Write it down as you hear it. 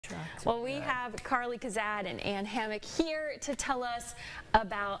Well, we have Carly Kazad and Ann Hammock here to tell us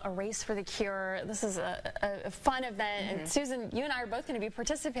about A Race for the Cure. This is a fun event, and Susan, you and I are both going to be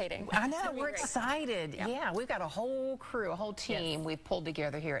participating. I know, we're excited. Yeah, we've got a whole crew, a whole team we've pulled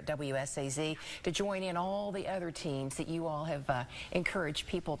together here at WSAZ to join in all the other teams that you all have encouraged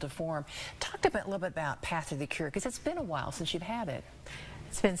people to form. Talk a little bit about Path to the Cure, because it's been a while since you've had it.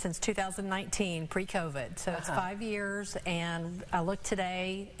 It's been since 2019, pre-COVID, so it's 5 years, and I looked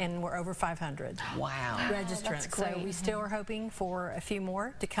today, and we're over 500. Wow. Registrants. So we still are hoping for a few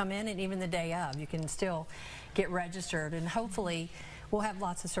more to come in, and even the day of, you can still get registered, and hopefully we'll have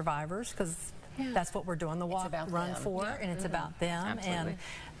lots of survivors, because that's what we're doing the walk run for, and it's about them. And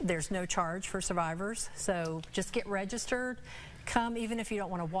there's no charge for survivors, so just get registered. Come, even if you don't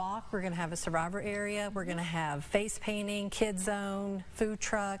want to walk. We're going to have a survivor area. We're going to have face painting, kids zone, food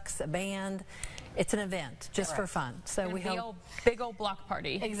trucks, a band. It's an event just for fun. So we hope big old block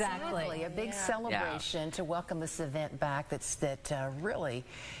party. Exactly, a big celebration to welcome this event back. That really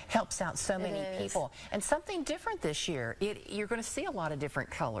helps out so many people. And something different this year. You're going to see a lot of different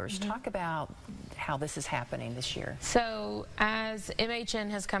colors. Talk about how this is happening this year. So as MHN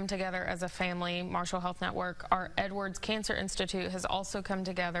has come together as a family, Marshall Health Network, our Edwards Cancer Institute has also come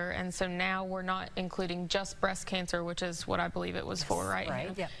together, and so now we're not including just breast cancer, which is what I believe it was for,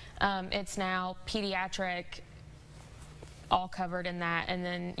 right? It's now pediatric, all covered in that, and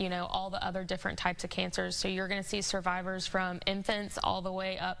then, you know, all the other different types of cancers. So you're going to see survivors from infants all the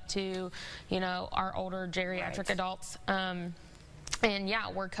way up to, you know, our older geriatric adults. And yeah,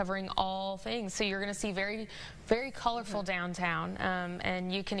 we're covering all things. So you're going to see very, very colorful downtown,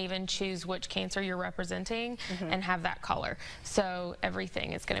 and you can even choose which cancer you're representing and have that color. So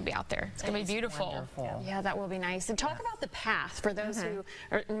everything is going to be out there. It's going to be beautiful. Yeah, that will be nice. And talk about the path for those who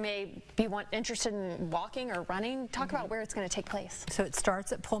may be interested in walking or running. Talk about where it's going to take place. So it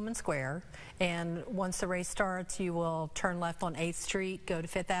starts at Pullman Square, and once the race starts, you will turn left on 8th Street, go to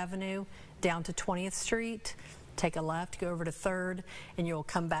 5th Avenue, down to 20th Street. Take a left, go over to 3rd, and you'll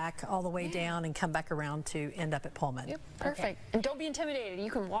come back all the way down and come back around to end up at Pullman. Perfect. And don't be intimidated.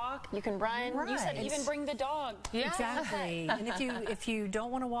 You can walk, you can run. You said even bring the dog. Exactly. And if you don't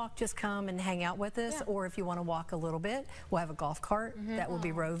want to walk, just come and hang out with us, or if you want to walk a little bit, we'll have a golf cart that will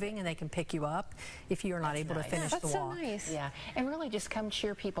be roving, and they can pick you up if you are not able to finish the walk. That's so nice. Yeah, and really just come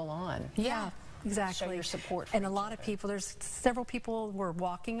cheer people on. Exactly. Show your support for and a lot of people, there's several people were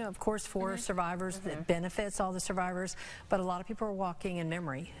walking, of course, for survivors that benefits all the survivors, but a lot of people are walking in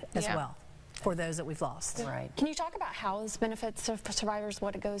memory as well for those that we've lost. Can you talk about how this benefits survivors,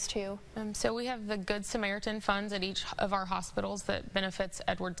 what it goes to? So we have the Good Samaritan funds at each of our hospitals that benefits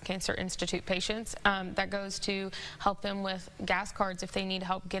Edwards Cancer Institute patients. That goes to help them with gas cards if they need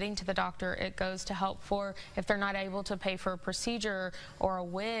help getting to the doctor. It goes to help for if they're not able to pay for a procedure or a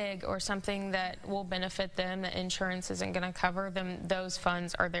wig or something that will benefit them that insurance isn't going to cover them. Those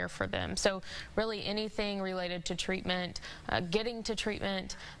funds are there for them. So really anything related to treatment, getting to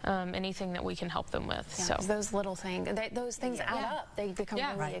treatment, anything that we can help them with. So those little things, those things add up. They become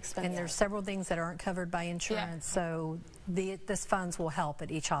really expensive. And there's several things that aren't covered by insurance, so this funds will help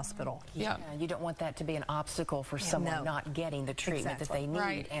at each hospital. You don't want that to be an obstacle for someone not geting the treatment that they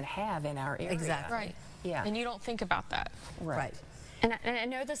need and have in our area. And you don't think about that. And I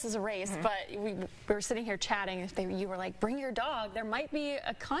know this is a race, but we were sitting here chatting. If you were like, bring your dog, there might be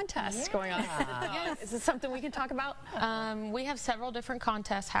a contest going on. Is this something we can talk about? We have several different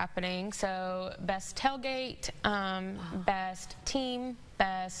contests happening. So best tailgate, best team,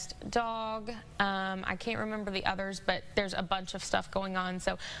 best dog. I can't remember the others, but there's a bunch of stuff going on.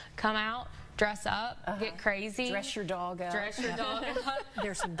 So come out. Dress up, get crazy. Dress your dog up. Dress your dog up.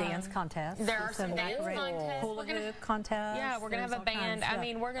 There's some dance contests. There are some dance contests. Hula hoop contests. Yeah, we're going to have a band. I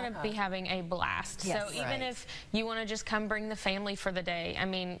mean, we're going to be having a blast. So even if you want to just come bring the family for the day, I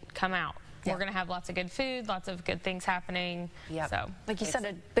mean, come out. We're going to have lots of good food, lots of good things happening. So, like you said,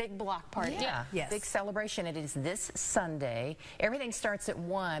 a big block party. Big celebration. It is this Sunday. Everything starts at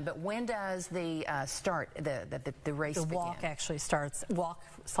 1, but when does the the race begin? The walk actually starts,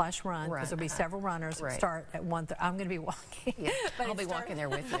 walk/run, because there'll be several runners. Start at 1:30. I'm going to be walking. But I'll be walking there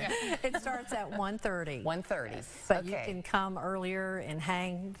with you. It starts at 1:30. 1:30. But you can come earlier and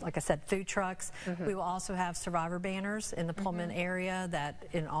hang, like I said, food trucks. We will also have survivor banners in the Pullman area that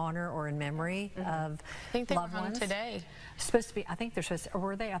in honor or in memory of I think they loved were hung ones. today. Supposed to be, I think they're supposed to, or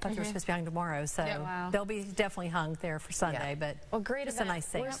were they? I thought they were supposed to be hung tomorrow, so they'll be definitely hung there for Sunday, but great it's a nice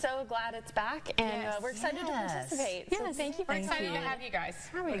thing. We're so glad it's back, and we're excited to participate. So thank you. We're excited to have you guys.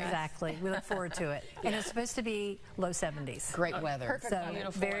 Exactly. We look forward to it. And it's supposed to be low 70s. Great weather. Perfect.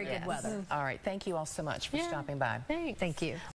 So very good weather. All right. Thank you all so much for stopping by. Thank you.